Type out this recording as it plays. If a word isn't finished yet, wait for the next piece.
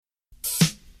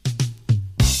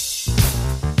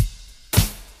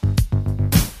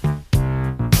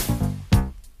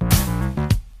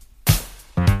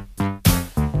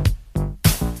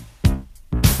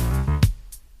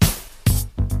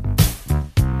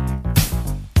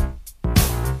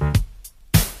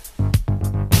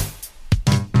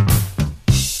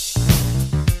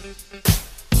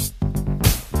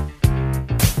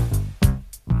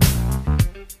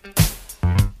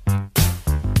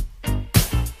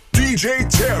DJ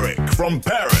Tarek from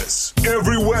Paris.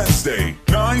 Every Wednesday,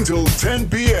 9 till 10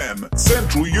 p.m.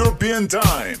 Central European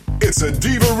Time. It's a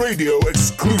Diva Radio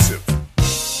exclusive.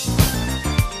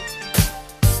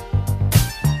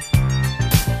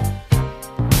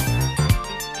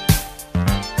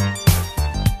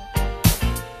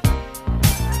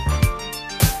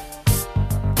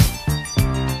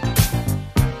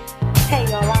 Hey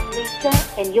y'all, I'm Lisa,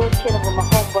 and you're chilling with my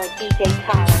homeboy DJ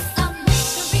Tarek.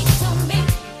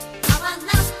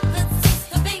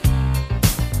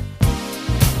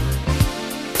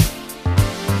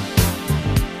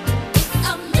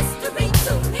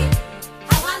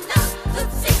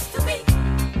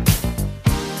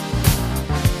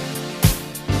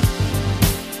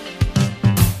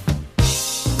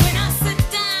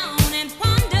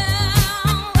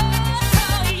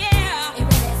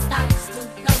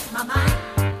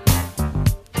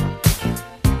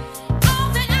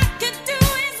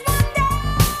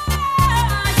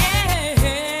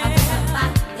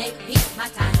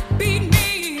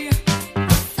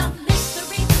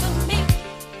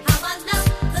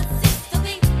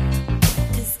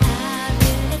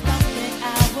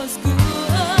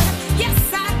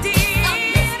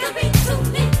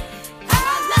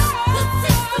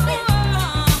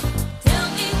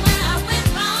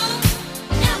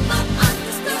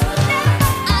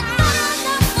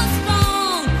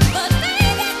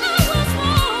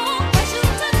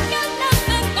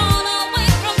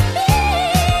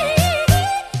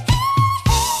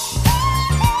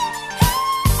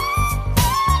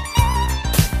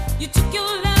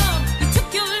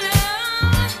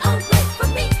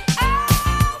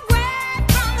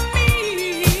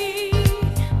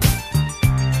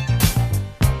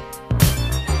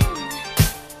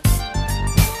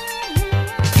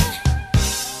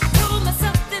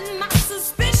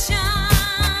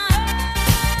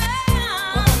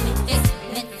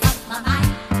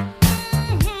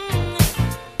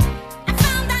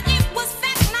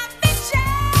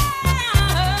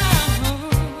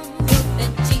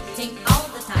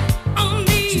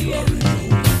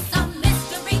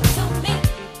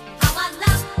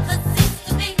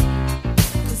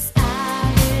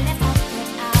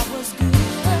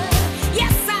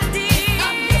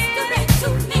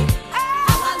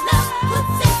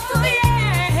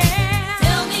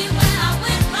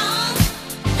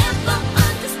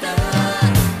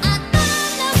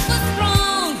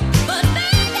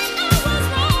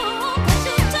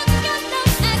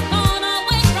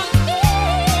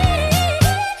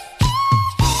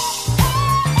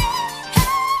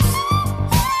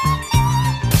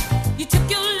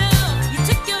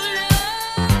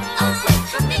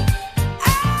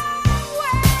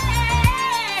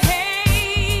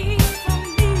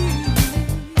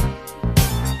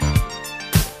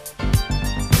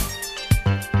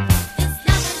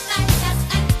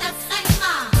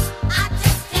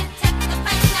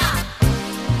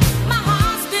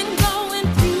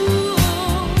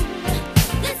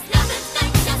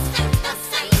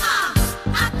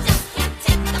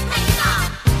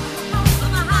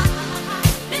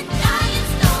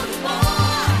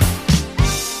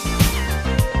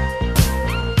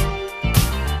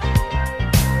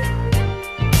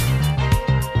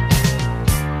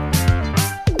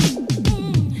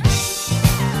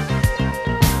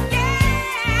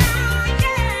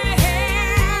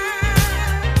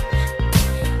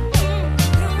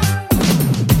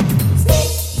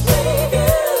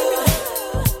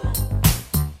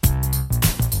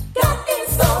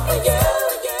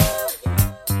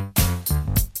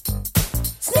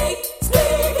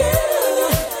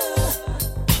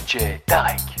 DJ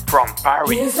Tarek from Paris.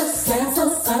 Here's a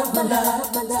sample of my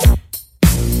love, my love.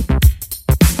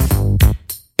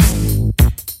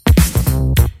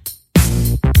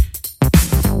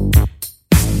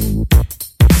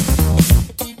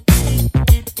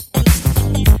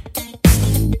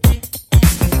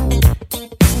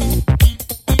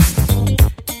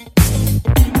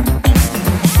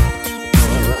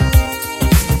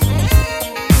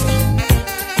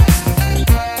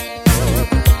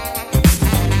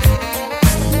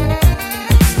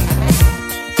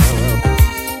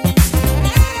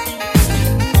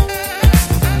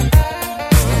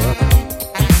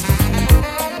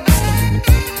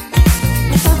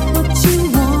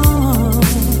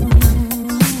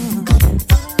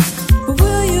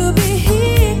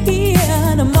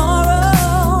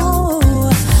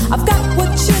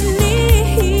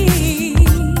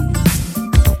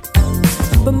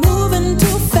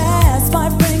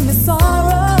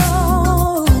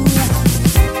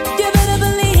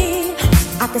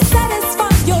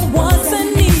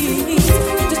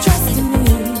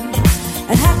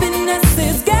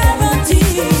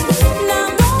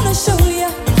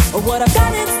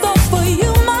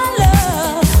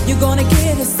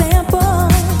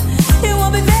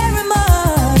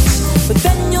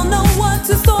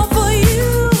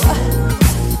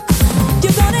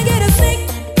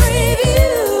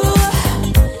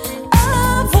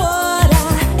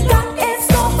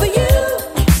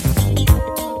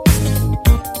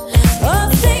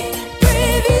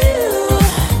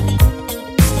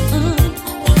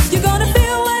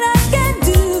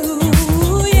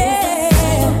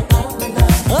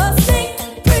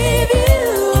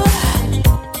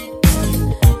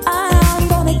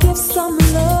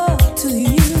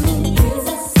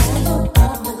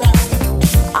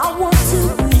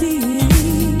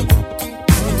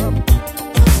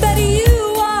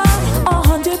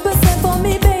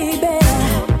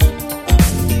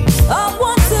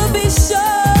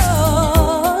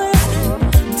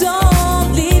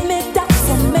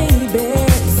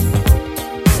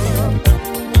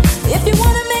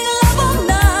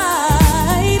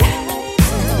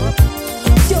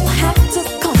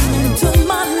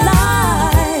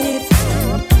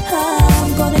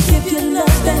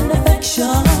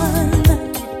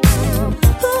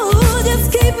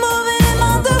 keep moving in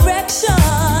my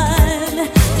direction.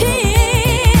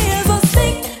 Here's a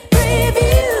sneak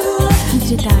preview.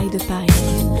 Jedi de Paris.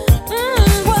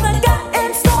 What I got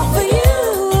in store for you.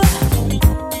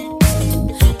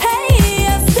 Hey,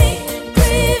 a sneak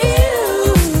preview.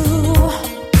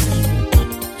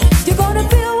 You're gonna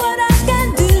feel what I can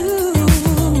do.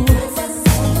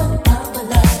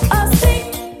 A sneak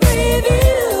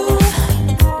preview.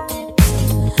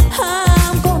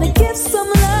 I'm gonna give some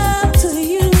love to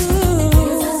you.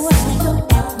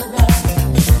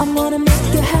 I'm gonna make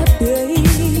you happy.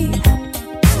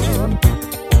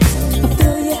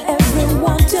 Fulfill your every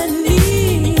want and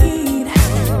need.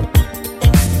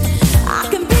 I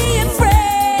can be a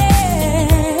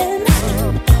friend,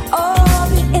 or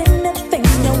be anything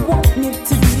you want me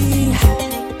to be.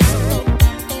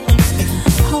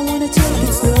 I wanna take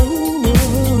it slow,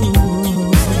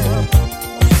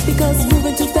 because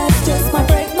moving too fast just might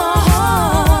break my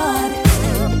heart.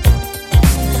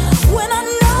 When I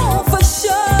know for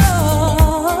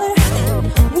sure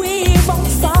we on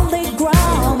solid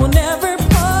ground, we'll never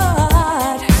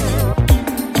part.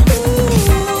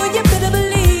 Ooh, you better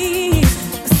believe,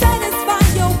 satisfy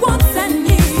your wants and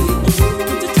needs.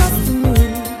 To trust me,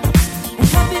 and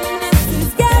happiness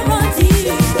is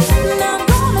guaranteed. Now I'm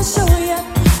gonna show you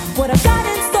what I got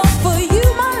in store for you,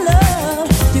 my love.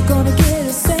 You're gonna get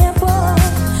a sample.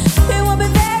 It won't be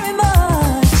very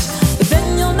much, but then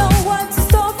you'll know what's in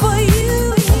store for you.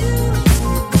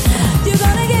 You're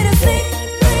gonna get a sneak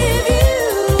preview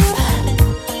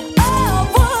of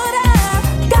what I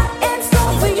got in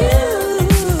store for you.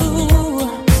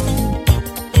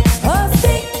 A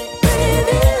sneak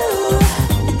preview.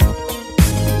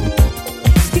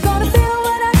 You're gonna feel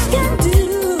what I can do.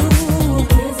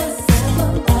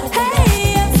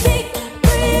 Hey, a sneak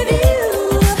preview.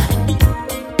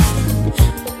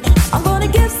 I'm gonna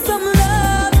give some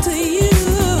love to you.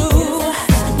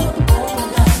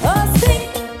 A sneak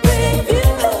preview.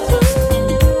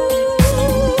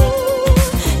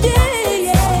 Yeah,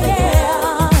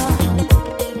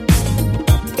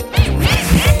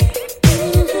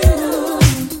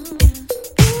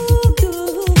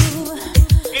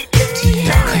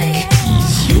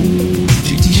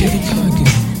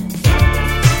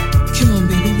 Come on,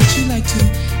 baby, would you like to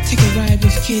take a ride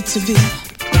with Kid Seville?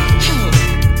 Oh,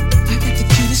 I got the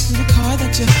cutest little car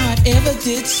that your heart ever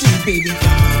did see, baby. Come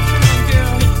on,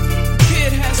 girl,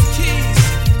 Kid has the keys.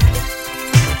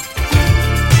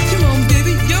 Come on,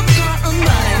 baby, your car or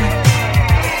mine.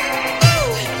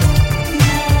 Ooh.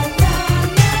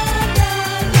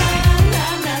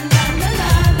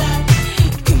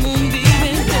 Come on, baby,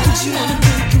 don't you wanna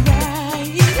take a ride?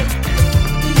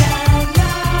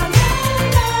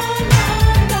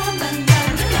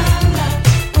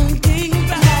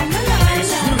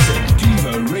 Exclusive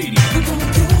Diva Radio. We're gonna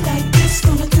do it like this,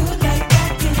 gonna do it like that.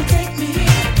 Can you take me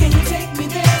here? Can you take me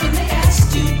there? When they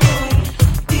asked you, boy,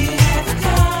 do you have a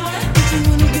car? Did you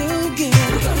wanna go again?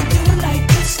 We're gonna do it like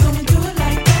this, gonna do it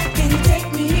like that. Can you take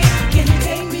me here? Can you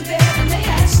take me there? When they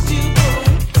asked you, boy,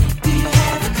 do you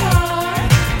have a car?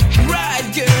 Ride,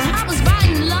 girl. I was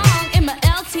riding along in my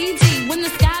LTD when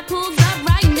this guy pulled up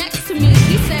right next to me.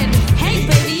 He said, "Hey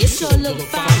baby, you sure look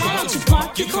fine. Why don't you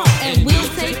park your car and we'll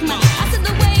take mine?" I said,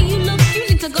 "The way you look, you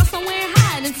need to go somewhere and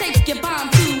hide and take your bomb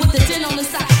too with the gin on the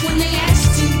side." When they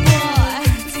asked you, boy,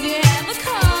 do you have a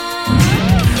car?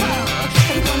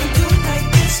 We're gonna do it like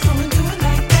this, gonna do it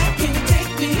like that. Can you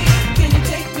take me here? Can you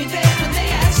take me there? When they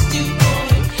asked you, boy,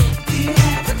 do you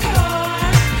have a car?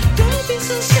 Don't be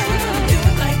so shy. Gonna do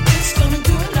it like this, gonna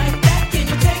do it like that. Can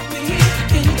you take me here?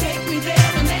 Can you take me there?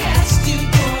 When they asked you,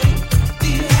 boy, do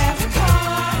you have a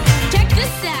car? Check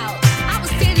this out. I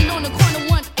was standing on the corner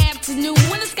one afternoon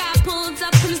when this guy pulled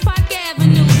up from his Park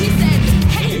Avenue. He said,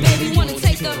 "Hey baby, wanna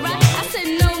take a ride?" I said,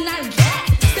 "No, not that.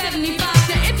 75.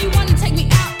 Now if you wanna take me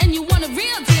out and you want a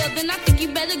real deal, then I think you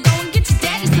better go and get your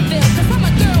daddy's Seville. 'Cause I'm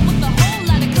a girl with a whole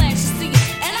lot of class, you see,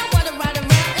 and I wanna ride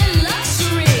around in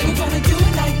luxury." We're gonna do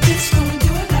it like this, gonna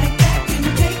do it like that. Can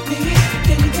you take me here?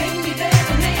 Can you take me there?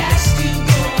 When they asked you,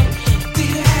 boy, do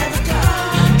you have a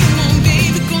car? Come on,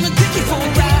 baby, gonna take you for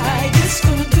a ride. This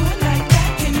gonna do it like that.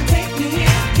 Can you take me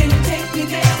here? Can you take me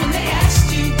there? When they asked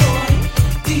you, boy,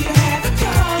 do you have a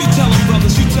car? You tell them,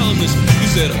 brothers, you tell them this. You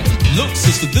said, look,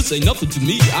 sister, this ain't nothing to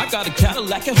me. I got a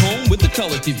Cadillac at home with a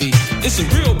color TV. It's a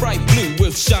real bright blue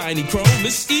with shiny chrome.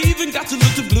 It's even got your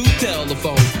little blue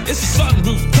telephone. It's a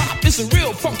sunroof top. It's a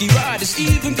real funky ride. It's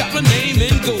even got my name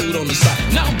in gold on the side.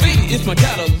 Now, baby, if my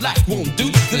Cadillac won't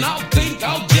do, then I'll think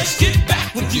I'll just get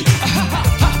back with you. Ha, ha, ha,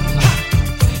 ha.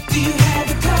 Do you have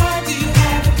a car? Do you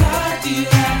have a car? Do you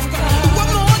have a car? What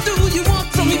more do you want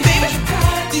from me, baby?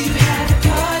 Do you have a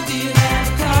car? Do you have a car?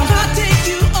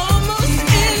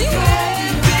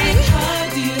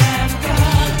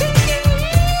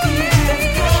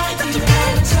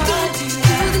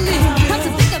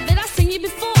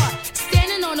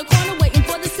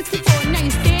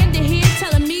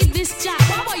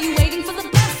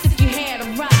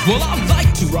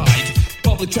 ride.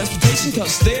 Public transportation,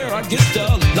 cause there I get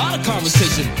a lot of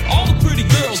conversation. All the pretty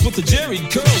girls with the jerry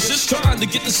curls just trying to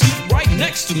get the seat right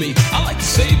next to me. I like to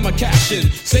save my cash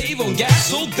and save on gas,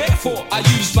 so therefore I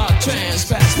use my trans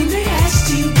pass. When they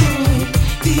asked you, boy,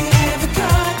 do you have a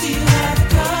car? Do you have a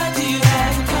car? Do you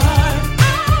have a car?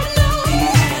 Oh no. Do you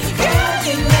have a car? Do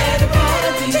you have a car?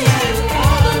 Do you have a car?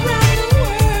 All around the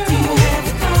world. Do you have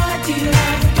a car? Do you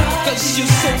have a car? Cause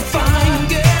you're so fine,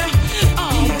 girl.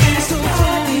 Oh, so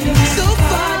fine, so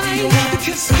fine.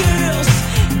 Because girls,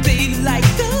 they like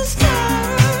those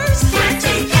cars.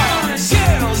 Pretty cars.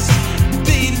 Girls,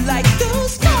 they like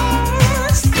those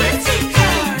cars. Pretty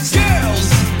cars. Girls,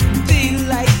 they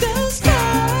like those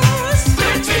cars.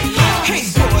 Pretty cars. Hey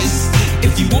boys,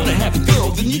 if you wanna have a girl,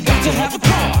 then you got to have a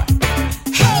car.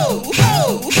 Ho,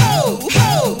 ho, ho,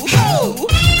 ho, ho.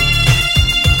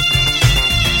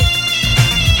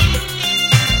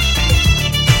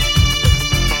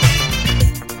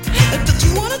 Don't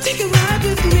you wanna take a ride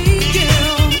with me,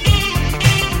 girl?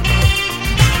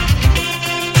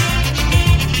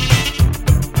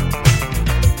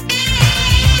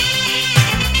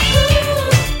 Ooh,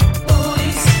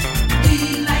 boys, we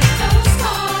like those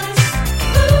cars.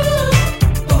 Ooh,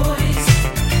 boys,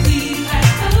 we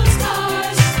like those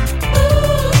cars.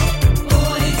 Ooh,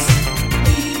 boys,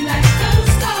 we like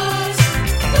those cars.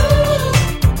 Ooh,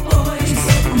 boys,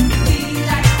 we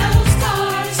like those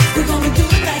cars. We're gonna do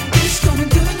it like this, gonna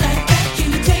do it like that. Can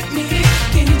you take me here?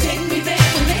 Can you take me there?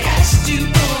 When they asked you,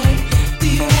 boy, do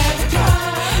you have a car?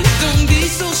 Don't be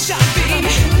so shy, Gonna baby.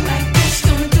 do it like this,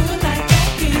 gonna do it like that.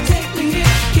 Can you take me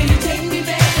here? Can you take me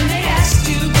there? When they asked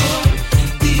you, boy,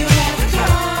 do you have a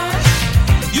car?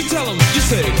 You tell them, you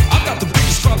say, I've got the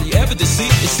biggest trolley ever to see.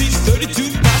 It seats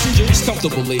 32 passengers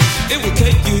comfortably. It will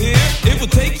take you here, it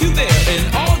will take you there, and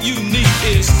all you need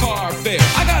is car fare.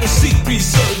 I got a seat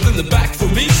reserved in the back for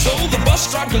me, so the bus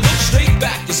driver looks straight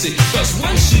back, you see. Cause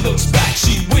when she looks back,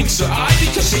 she winks her eye,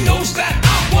 because she knows that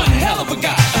I'm one hell of a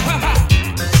guy.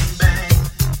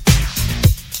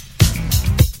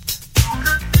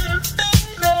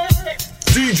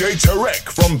 DJ Tarek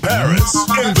from Paris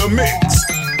in the mix.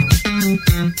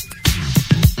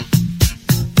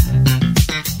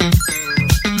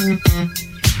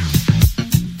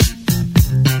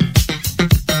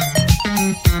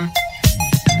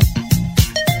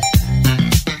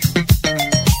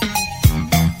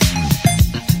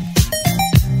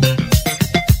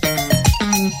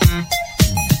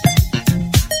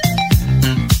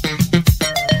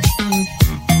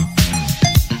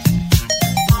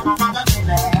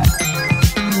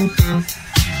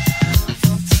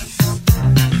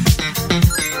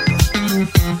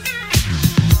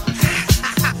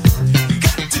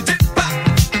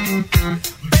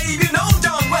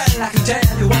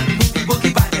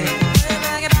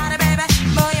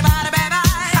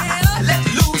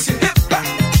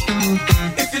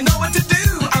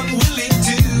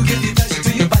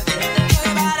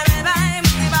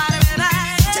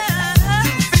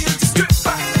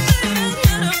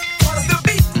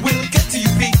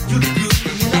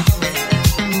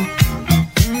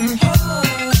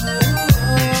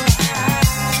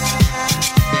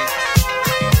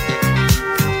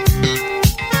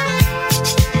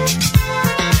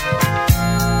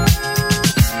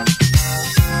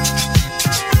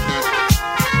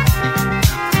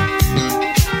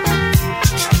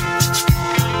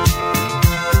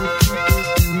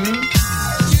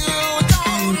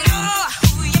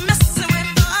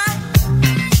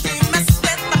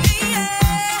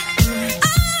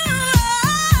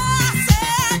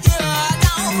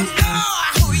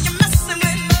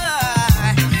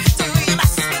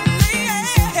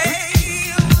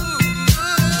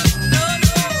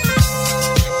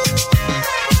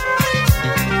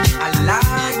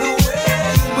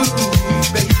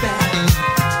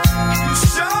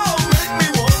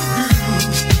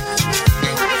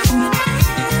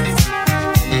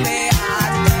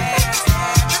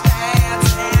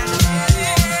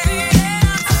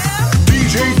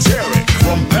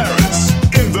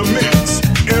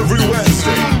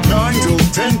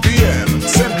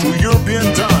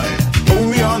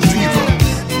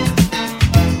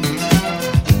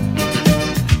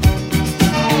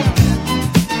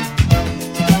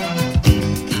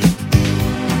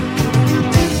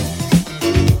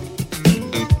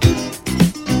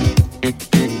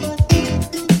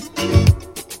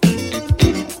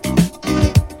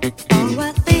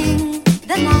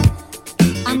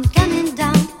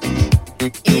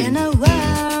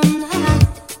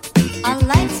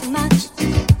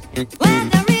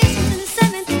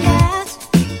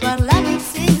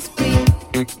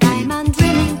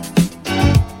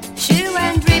 She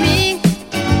went dreaming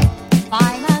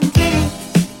by my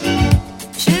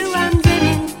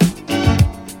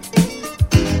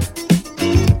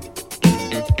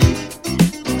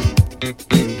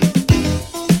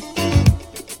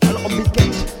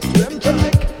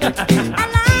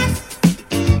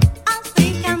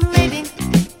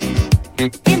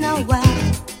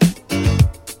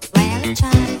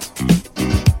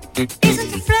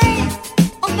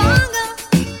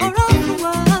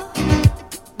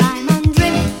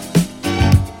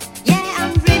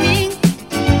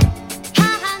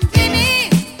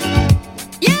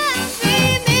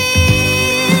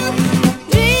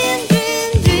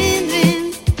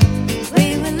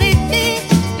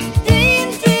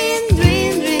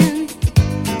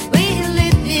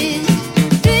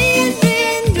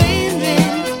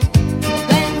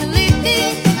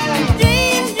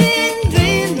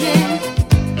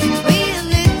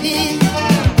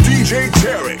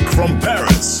Tarek from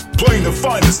Paris, playing the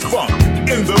finest funk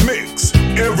in the mix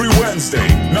every Wednesday,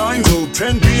 9 till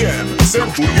 10 p.m.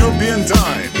 Central European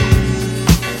Time.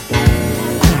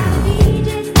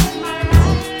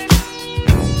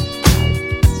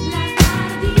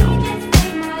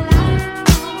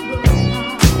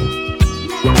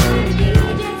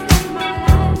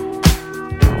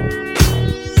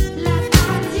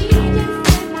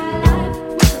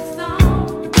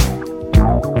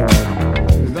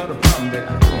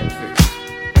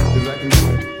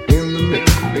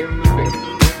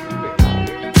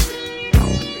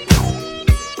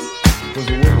 Was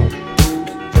the way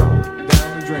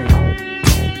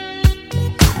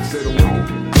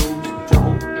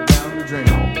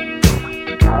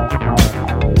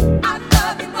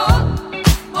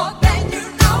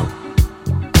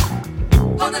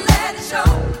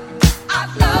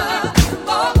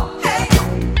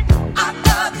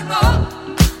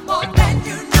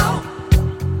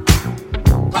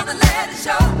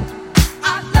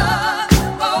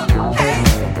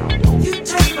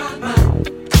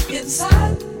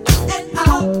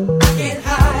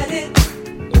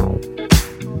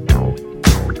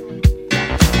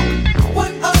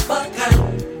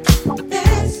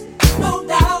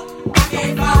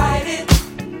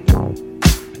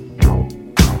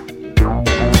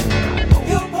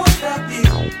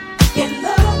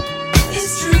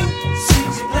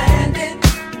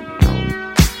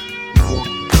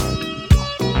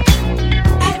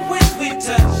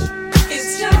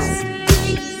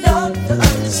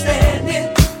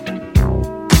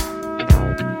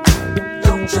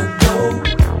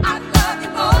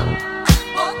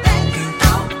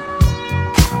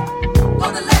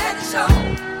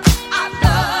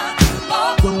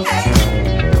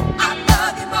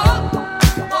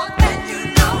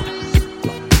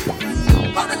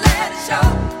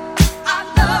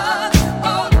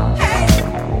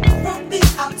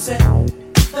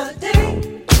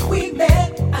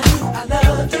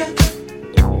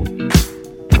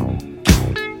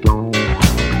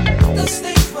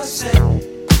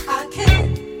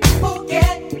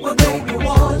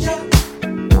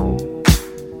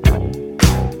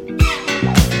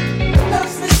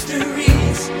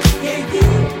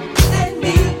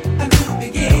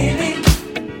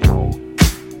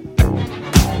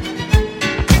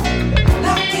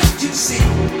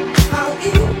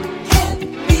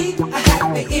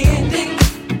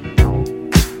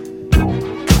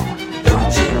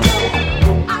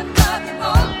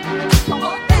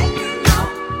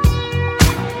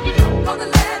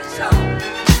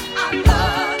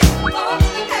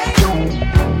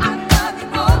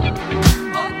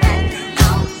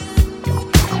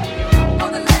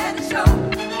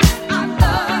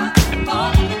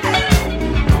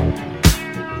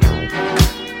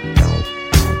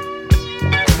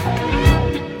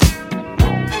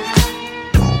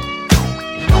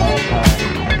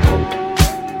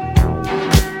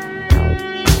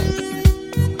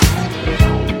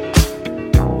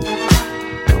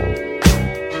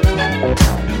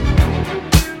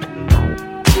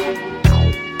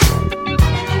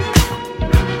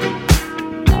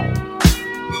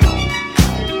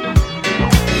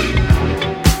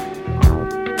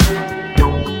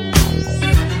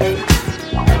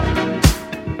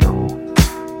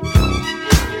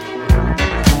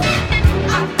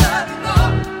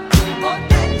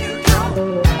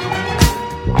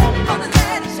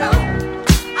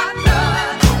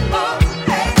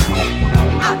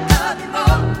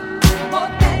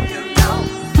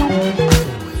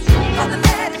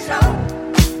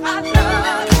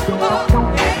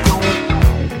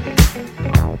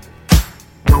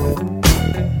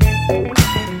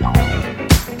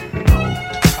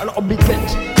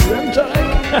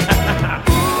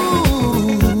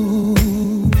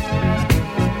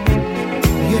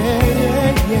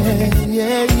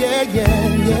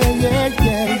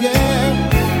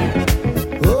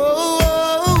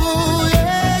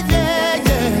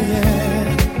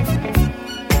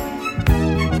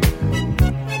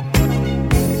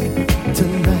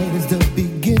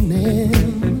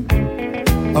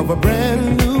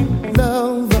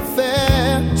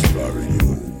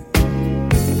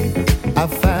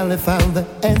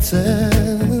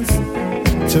Jesus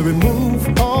to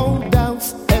remove all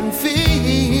doubts and fears.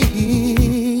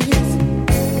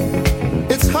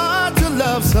 It's hard to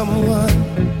love someone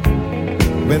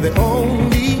when they're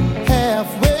only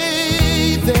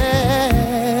halfway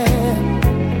there.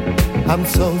 I'm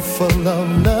so full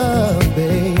of love,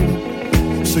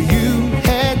 baby, so you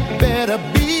had better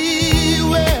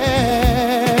beware.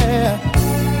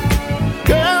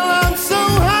 Girl, I'm so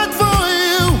hot for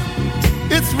you,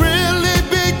 it's really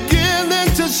beginning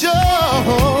to show.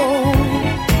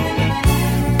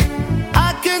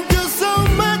 I can do so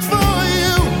much for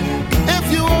you if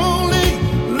you only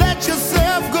let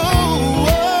yourself go.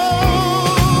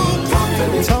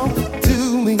 Talk to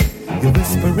me, you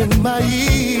whisper in my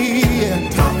ear.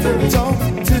 Talk to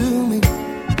me,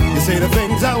 you say the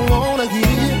things I wanna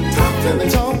hear. Talk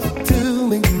to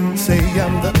me, say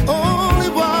I'm the only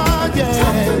one,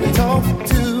 yeah. Talk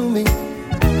to me,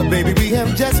 baby, we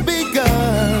have just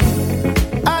begun.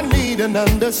 I need an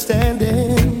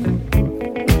understanding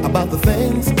about the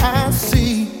things I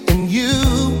see in you.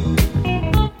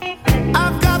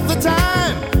 I've got the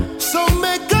time, so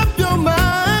make up your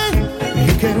mind.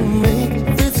 You can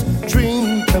make this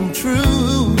dream come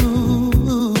true.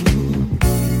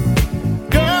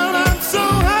 Girl, I'm so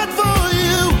hot for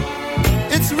you,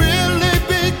 it's really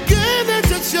beginning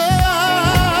to show.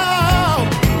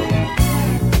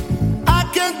 I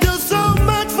can do so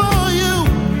much for you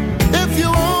if you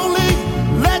only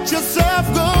let yourself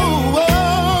go.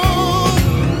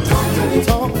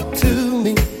 Talk to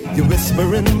me, you whisper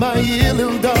in my ear,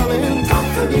 little darling.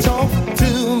 Talk to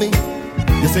me,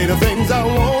 you say the things I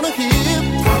wanna hear.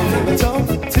 Talk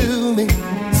to me,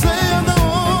 say I'm the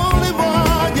only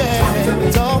one,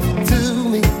 yeah. Talk to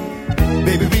me,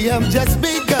 baby, we have just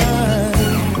begun.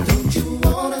 Don't you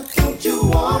wanna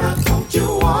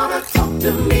talk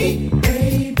to me,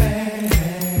 baby?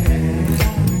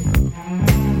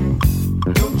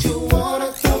 Don't you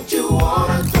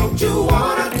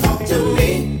wanna talk to me,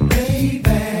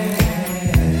 baby?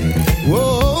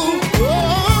 Whoa,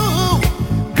 whoa,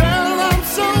 girl, I'm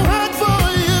so hot for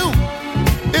you,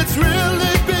 it's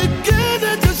really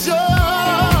beginning to show.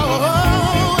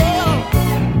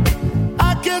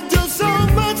 I can do so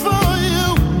much for you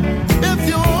if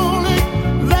you only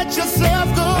let yourself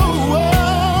go.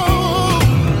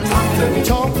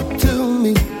 Talk to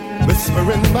me, whisper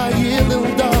in my ear,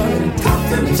 little darling.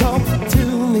 Talk to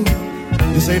me,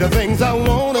 you say the things I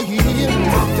wanna hear.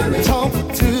 Talk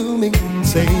to me,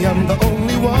 say I'm the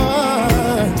only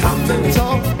one.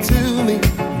 Talk to me,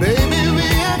 baby, we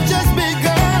have just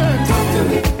begun.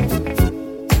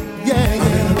 Yeah,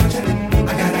 yeah,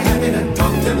 I gotta have it,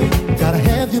 talk to me. Gotta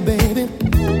have you, baby.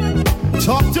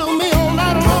 Talk to me all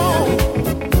night long.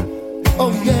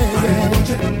 Oh yeah,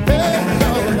 yeah. Hey, no.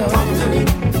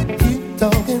 Keep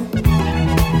talking.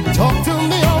 Talk to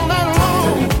me all night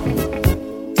long.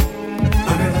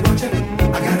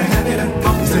 I gotta have it.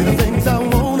 You say the things I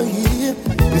wanna hear.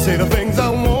 You say the things I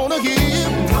wanna hear.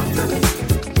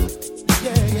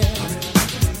 Yeah, yeah.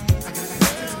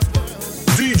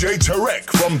 DJ Tarek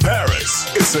from Paris.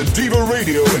 It's a Diva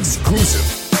Radio exclusive.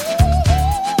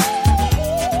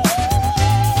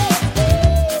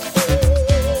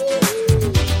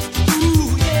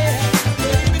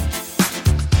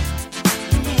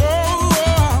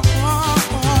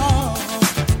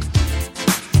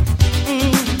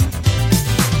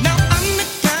 Now I'm the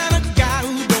kind of guy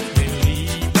who don't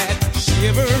believe that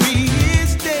chivalry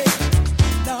is dead.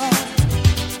 No.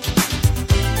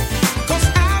 'Cause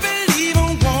I believe a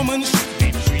woman should be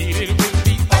treated with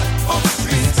the utmost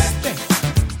respect.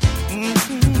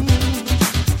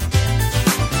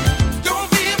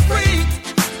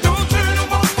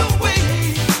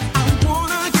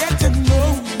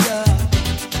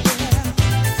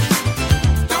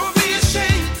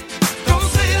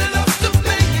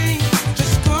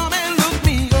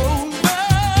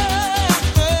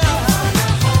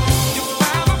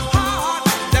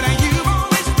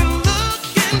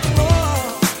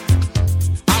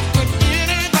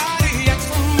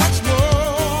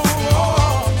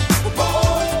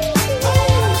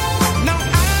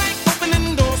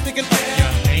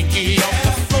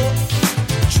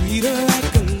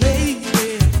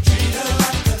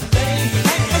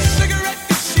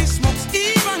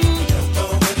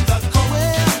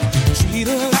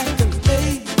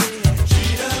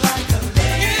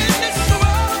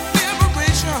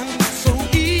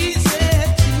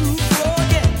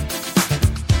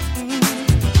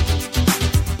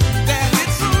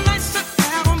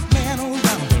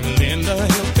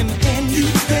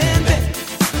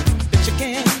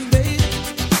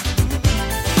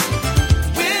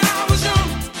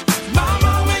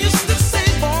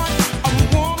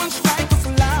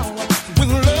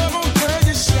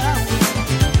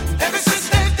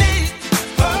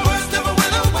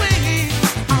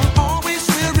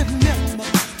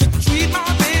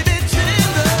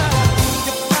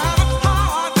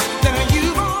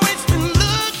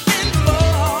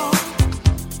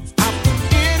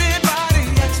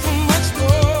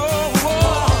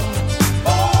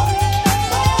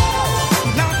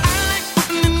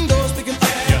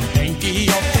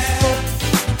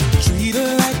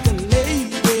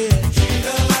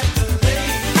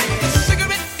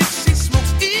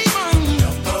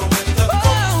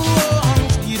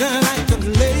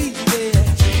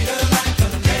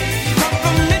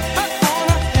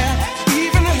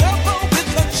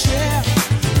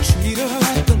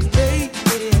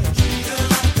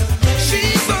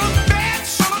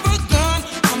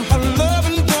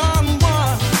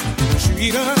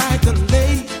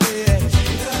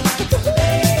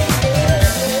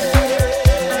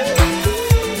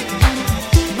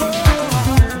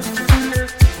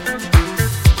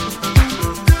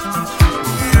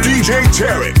 DJ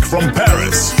Tarek from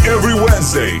Paris. Every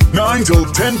Wednesday, 9 till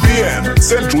 10 p.m.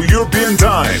 Central European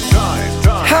Time.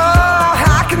 Oh,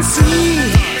 I can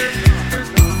see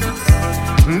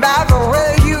by the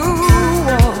way you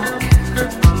walk,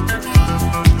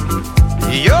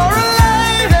 you're a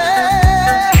lady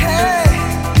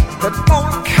that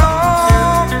won't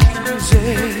come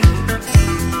easy.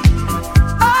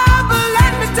 Oh, but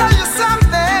let me tell you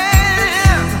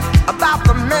something about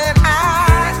the man I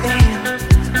am.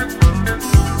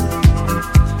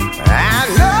 I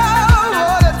know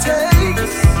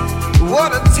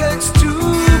what it takes to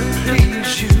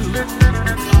please you.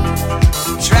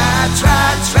 Try,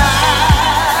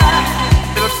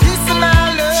 little piece of my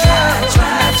love.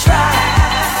 Try,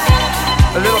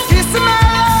 a little piece of my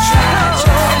love.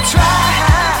 Try,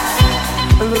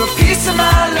 a little piece of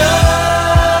my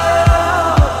love.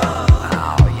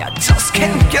 Oh, you just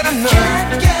can't get enough.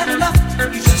 Can't get enough.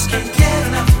 You just can't get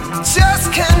enough.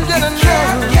 Just can't get enough.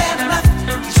 Can't get enough.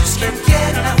 You just can't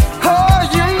get enough. Oh,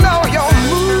 you know your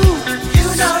move. You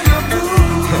know your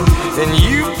move. And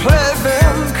you play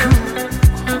them cool.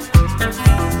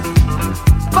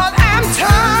 But I'm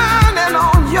turning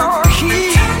on your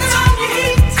heat.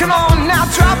 Come on now,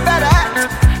 drop that act.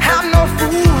 I'm no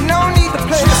fool, no need to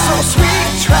play so sweet.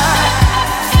 Try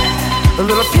a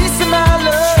little piece of my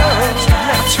love.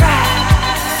 Now try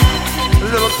a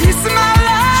little piece of my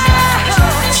love.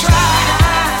 Try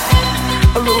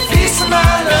a little piece of my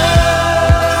love.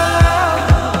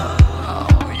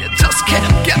 Oh, you just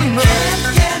can't get enough.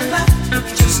 Can't get enough. You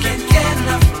just can't get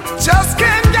enough. Just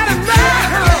can't get enough.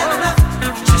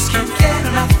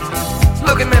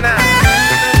 Look at me now.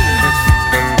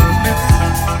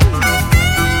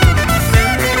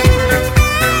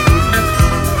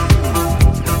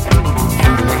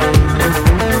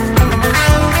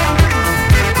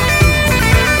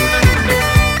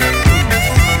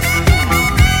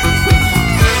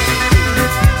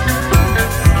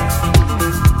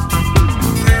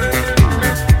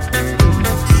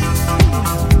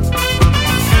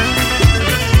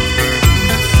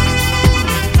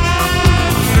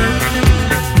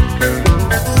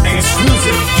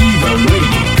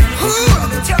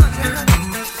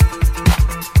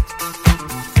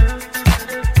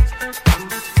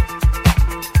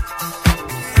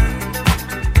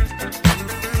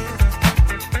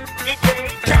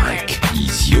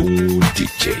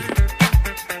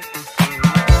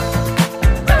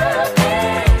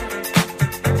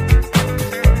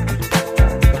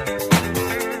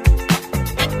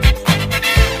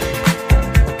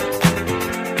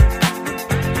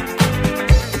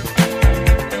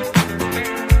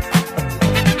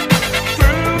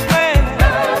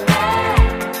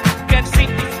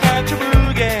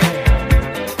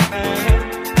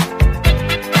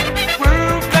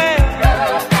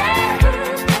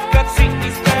 Got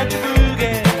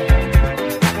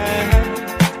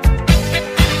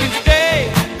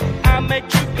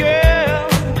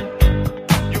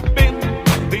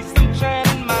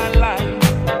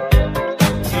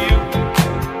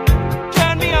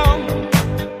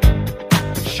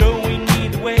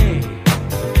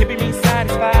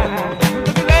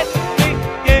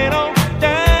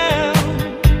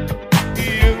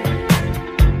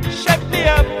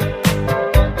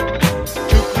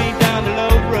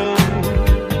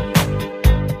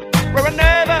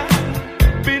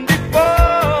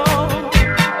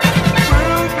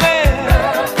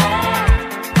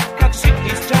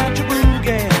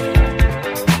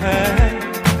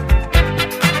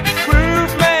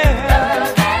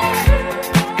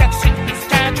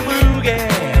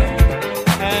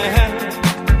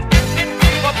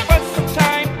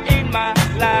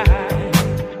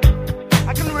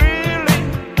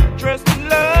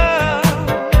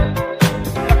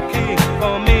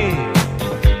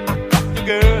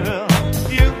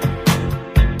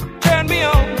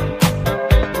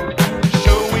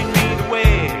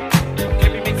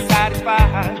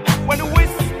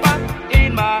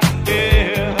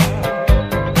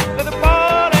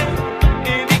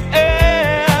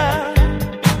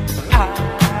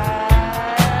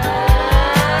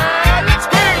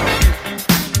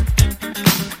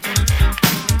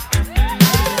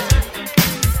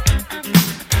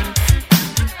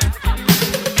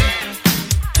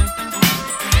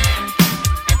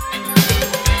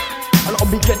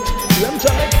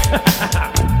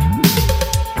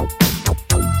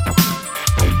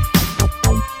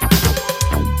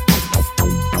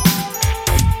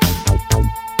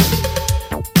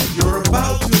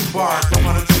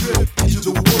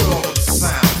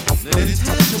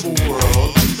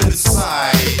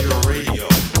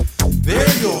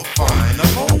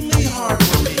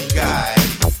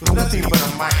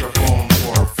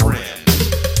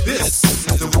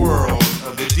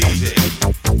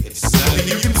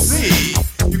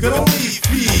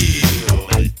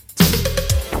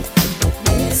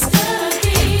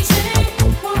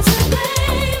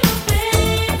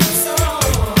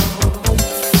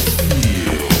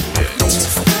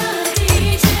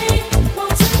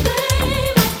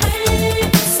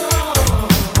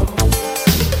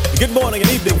Good morning and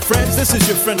evening, friends. This is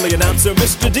your friendly announcer,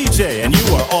 Mr. DJ, and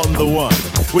you are on the one.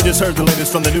 We just heard the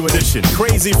latest from the new edition,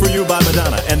 Crazy for You by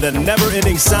Madonna, and the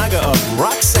never-ending saga of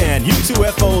Roxanne,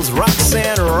 U2FO's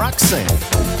Roxanne.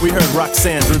 We heard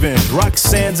Roxanne's Revenge,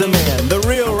 Roxanne's a Man, the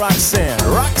real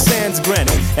Roxanne's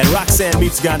Granny, and Roxanne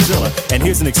meets Godzilla. And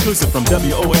here's an exclusive from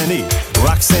WONE.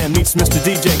 Roxanne meets Mr.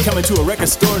 DJ coming to a record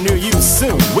store near you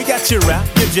soon. We got your rap,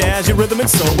 your jazz, your rhythm and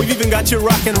soul. We've even got your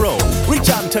rock and roll. Reach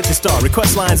out and touch a star.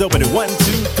 Request lines open at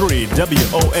 123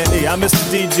 WONE. I'm Mr.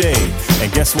 DJ.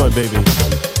 And guess what, baby?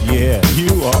 Yeah, you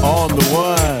are on the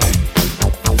one.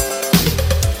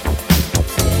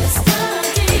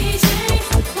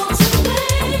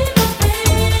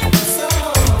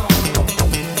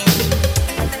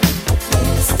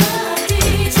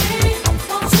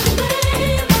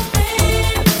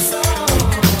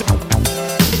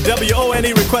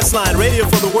 WONE request line, radio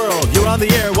for the world. You're on the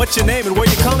air. What's your name and where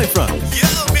you calling from? Yo,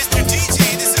 Mr. DJ,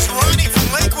 this is Ronnie from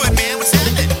Lakewood, man. What's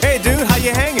happening? Hey, dude, how you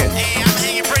hanging? Hey, I'm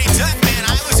hanging pretty tough, man.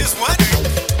 I was just wondering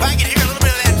if I could hear a little bit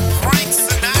of that Frank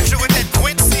Sinatra with that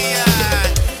Quincy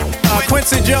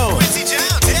Jones. Quincy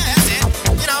Jones, yeah, that's it.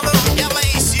 You know, a little LA,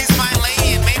 She's My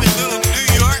Lady, and maybe a little New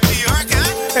York,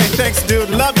 huh? Hey, thanks,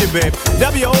 dude. Love you, babe.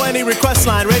 WONE request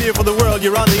line, radio for the world.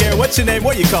 You're on the air. What's your name?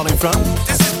 Where you calling from?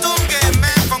 This is Dunga,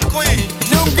 man, from Queens.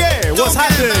 Dunga, what's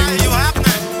happening? Man, you happening?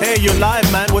 Hey, you're live,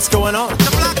 man. What's going on?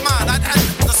 The Black Man,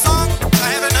 the song, I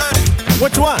haven't heard it.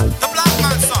 Which one? The Black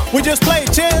Man song. We just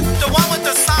played, Chin. The one with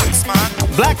the socks,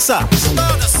 man. Black socks. No,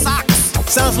 the socks.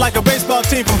 Sounds like a baseball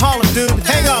team from Harlem, dude.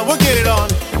 Hang on, we'll get it on.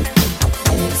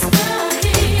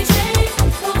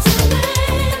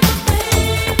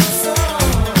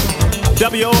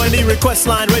 WONE request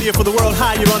line, radio for the world.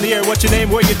 Hi, you're on the air. What's your name?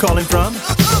 Where you calling from?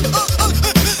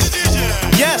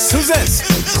 Yes, who's this?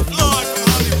 Floyd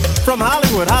from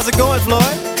Hollywood. How's it going,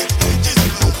 Floyd?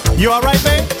 You all right,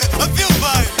 babe? I feel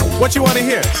fine. What you want to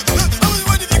hear? I was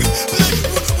wondering if you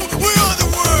could, we are the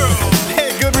world.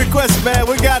 Hey, good request, man.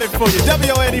 We got it for you.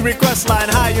 WONE request line.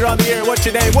 Hi, you're on the air. What's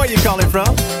your name? Where you calling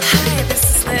from? Hi, this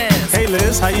is Liz. Hey,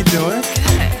 Liz. How you doing?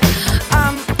 Good.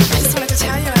 I just wanted to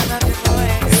tell you I love your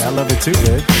voice. Hey, I love it too,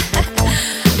 babe.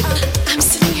 I'm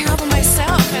sitting here all by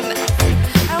myself, and I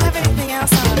don't have anything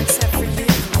else on except for you.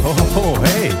 Oh,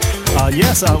 hey.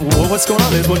 Yes, what's going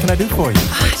on, Liz? What can I do for you?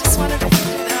 I just wondered if you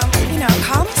could,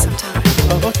 call me sometime.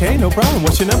 Okay, no problem.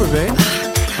 What's your number, babe?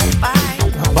 Bye.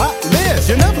 Bye. Liz,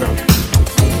 your number.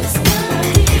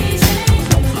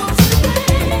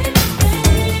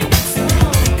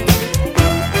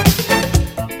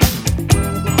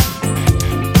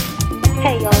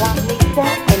 Hey, y'all, I'm Lisa,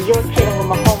 and you're chilling with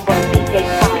my homeboy DJ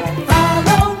Tarek.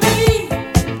 Follow me,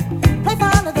 play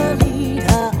follow the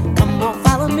leader. Come on,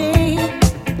 follow me.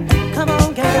 Come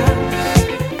on, girl.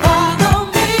 Follow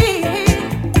me,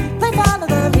 play follow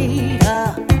the leader.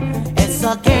 It's a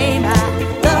game, I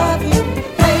love you.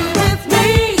 Play with me.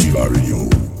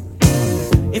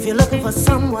 If you're looking for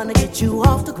someone to get you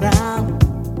off the ground,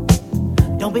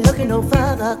 don't be looking no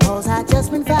further, cause I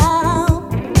just been found.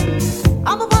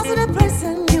 I'm a positive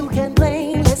person you can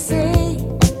plainly see.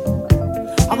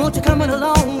 I want you coming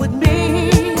along with me.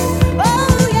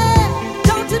 Oh yeah,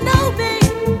 don't you know me?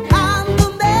 I'm the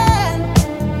man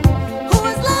who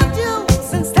has loved you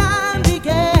since time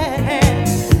began.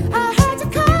 I heard you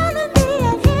calling me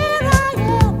and here I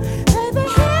am. Baby,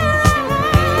 here I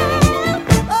am.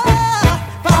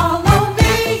 Oh, follow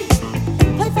me.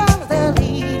 Play follow the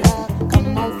leader.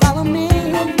 Come on, follow me.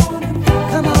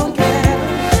 Come on, girl.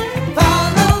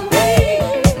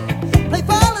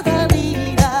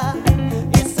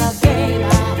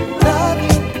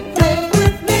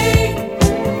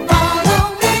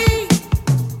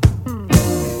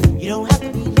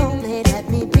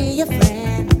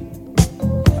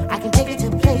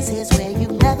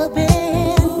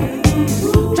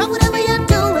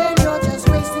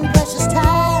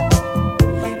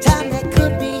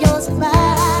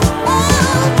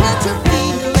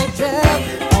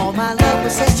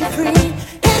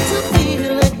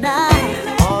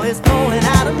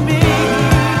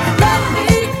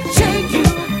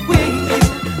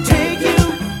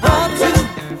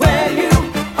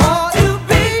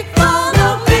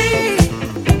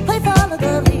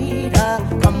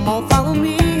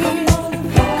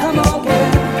 Come on,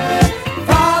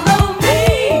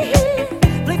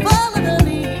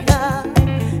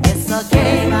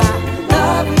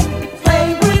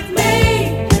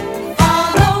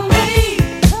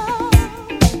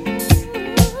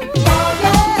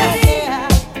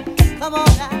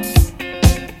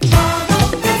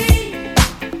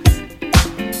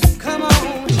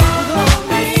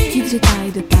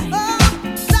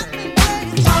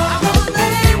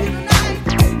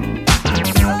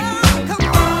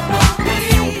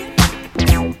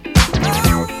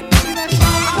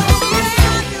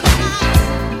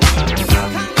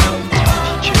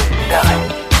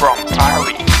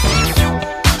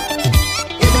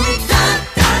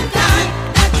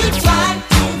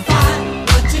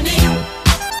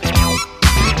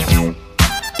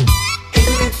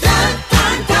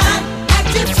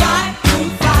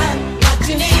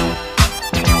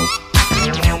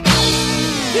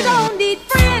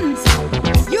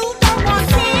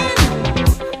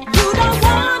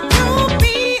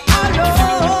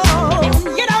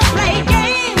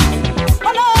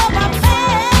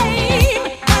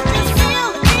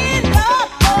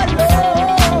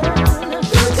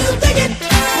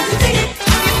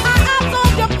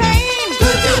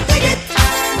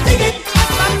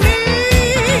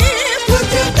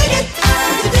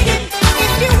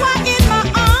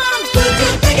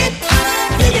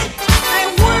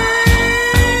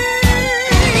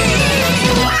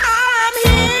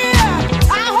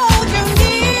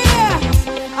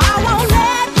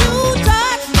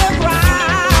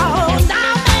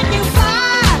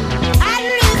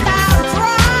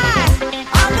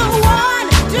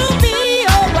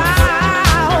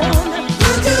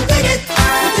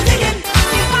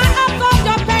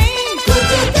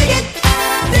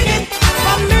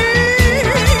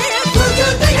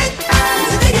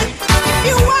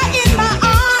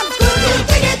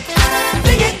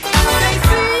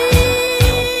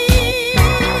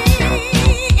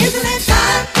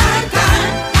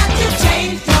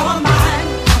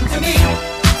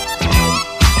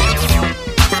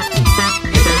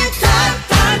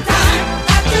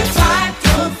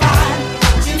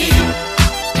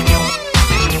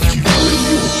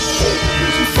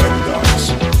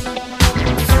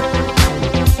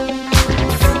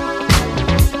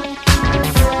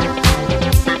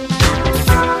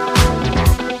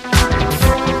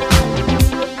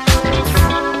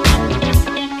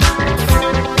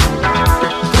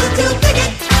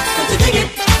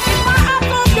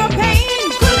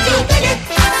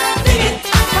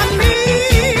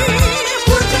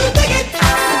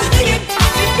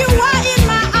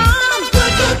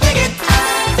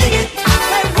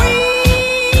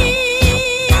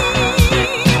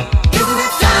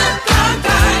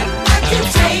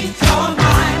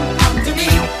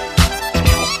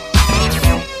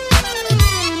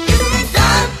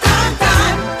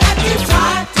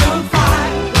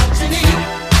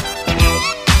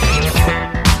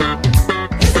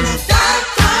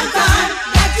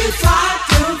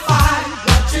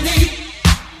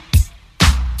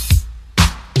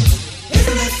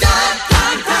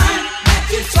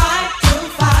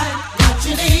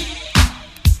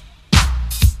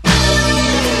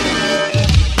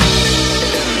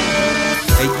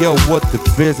 what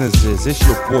the business is. It's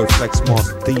your boy Flex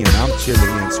Master D, and I'm chilling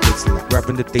here in Switzerland,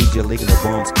 grabbing the DJ, licking the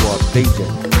Bomb Squad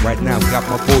DJ. Right now, got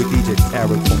my boy DJ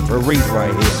Tarek from Parade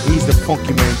right here. He's the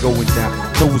funky man going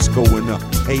down. So what's going up?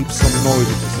 Hey, some noise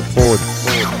and support.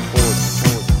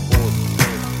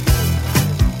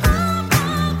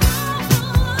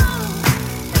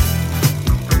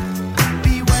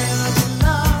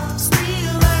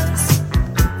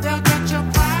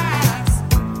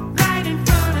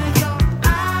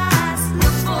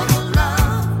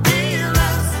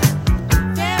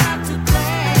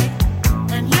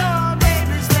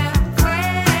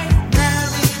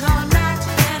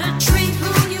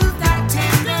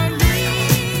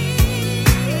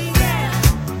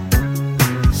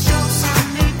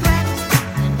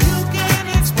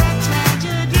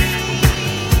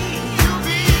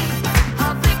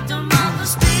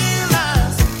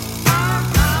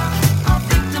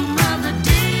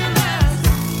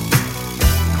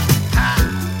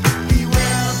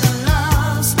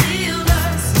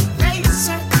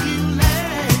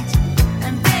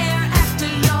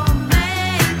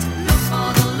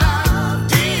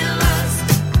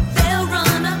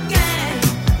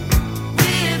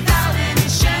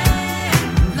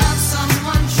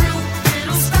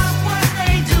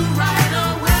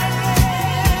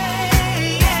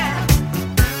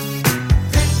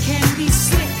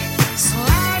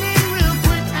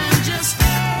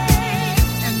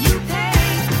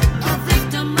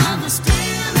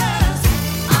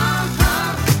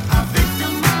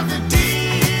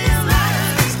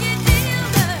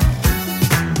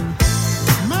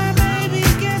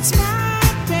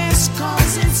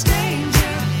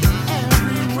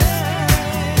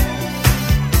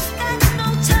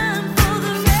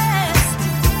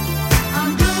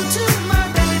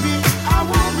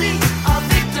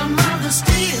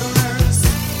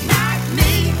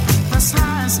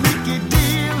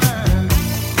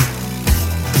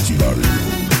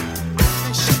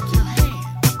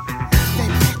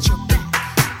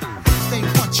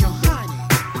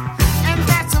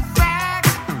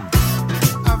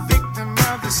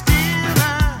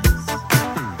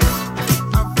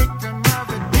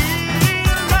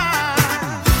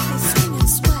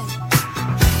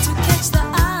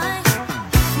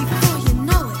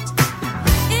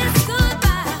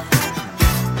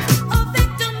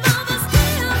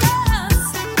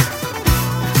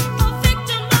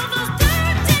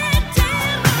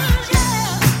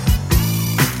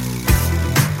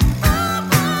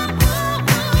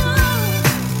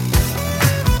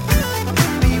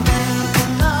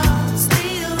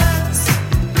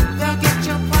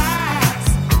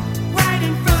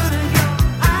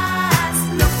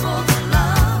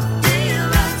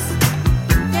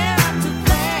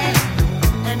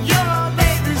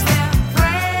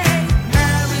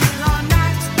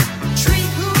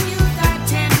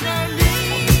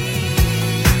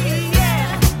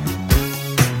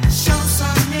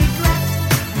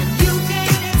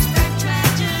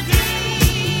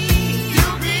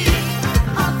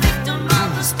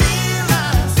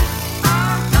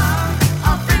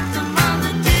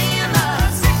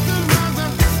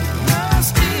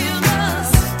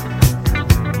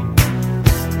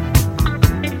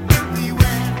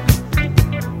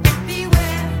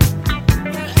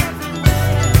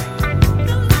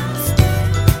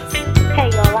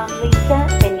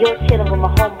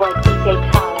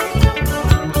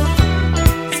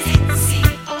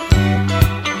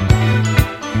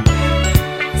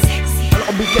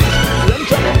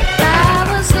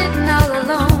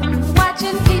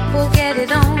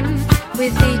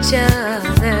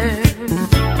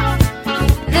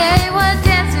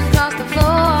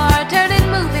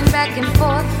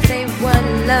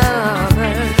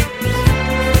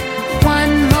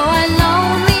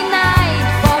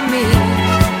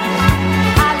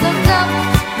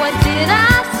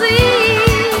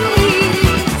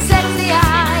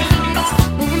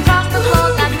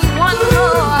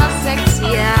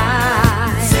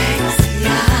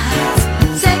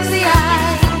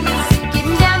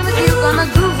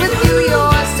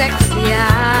 Sexy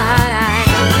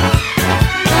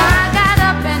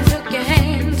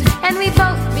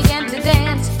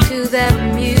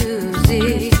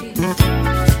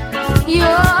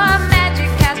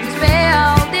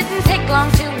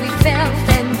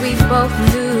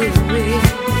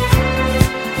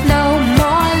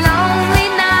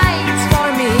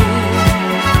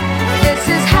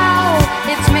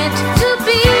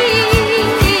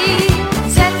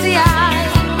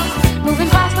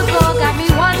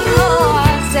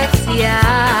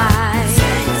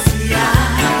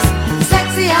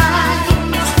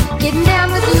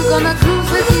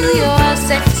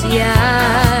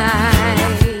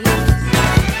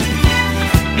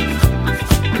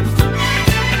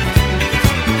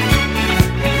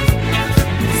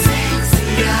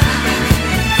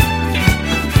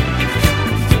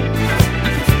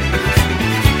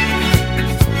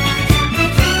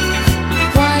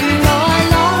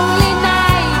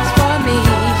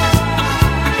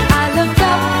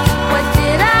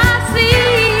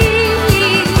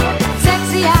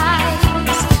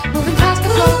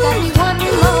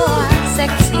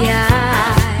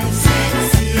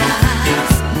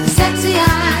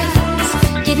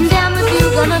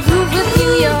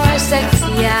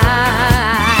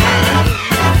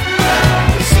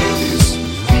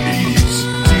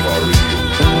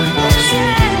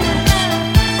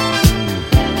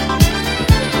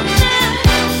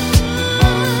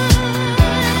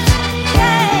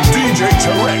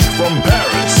Tarek from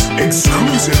Paris,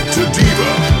 exclusive to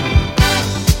Diva.